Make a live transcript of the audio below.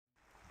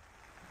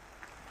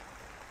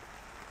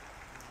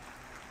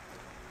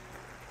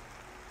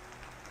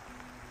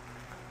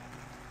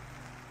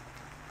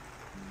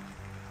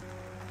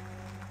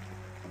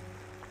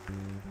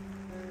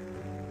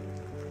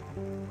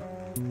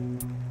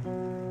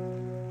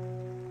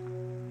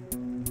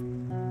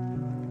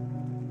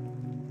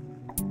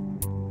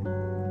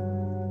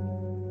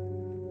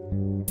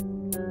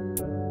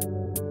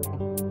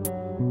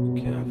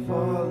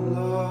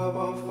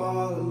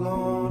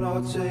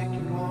I'll take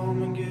you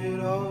home and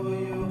get over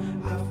you.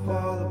 I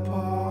fall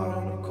apart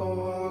on the cold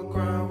hard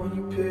ground when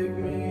you pick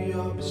me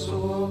up, it's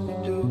so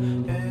overdue.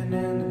 And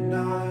in the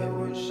night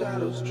when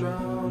shadows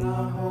drown,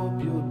 I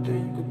hope you'll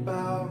think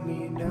about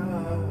me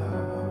now.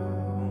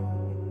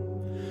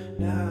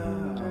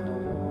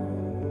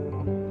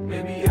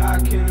 Maybe I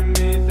can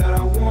admit that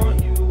I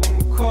want you.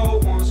 I'm a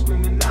cold one,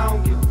 screaming I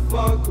don't give a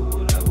fuck or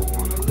whatever.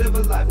 Wanna live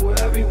a life where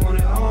everyone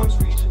at arm's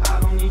reach. I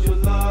don't need your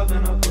love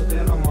and I put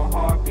that on my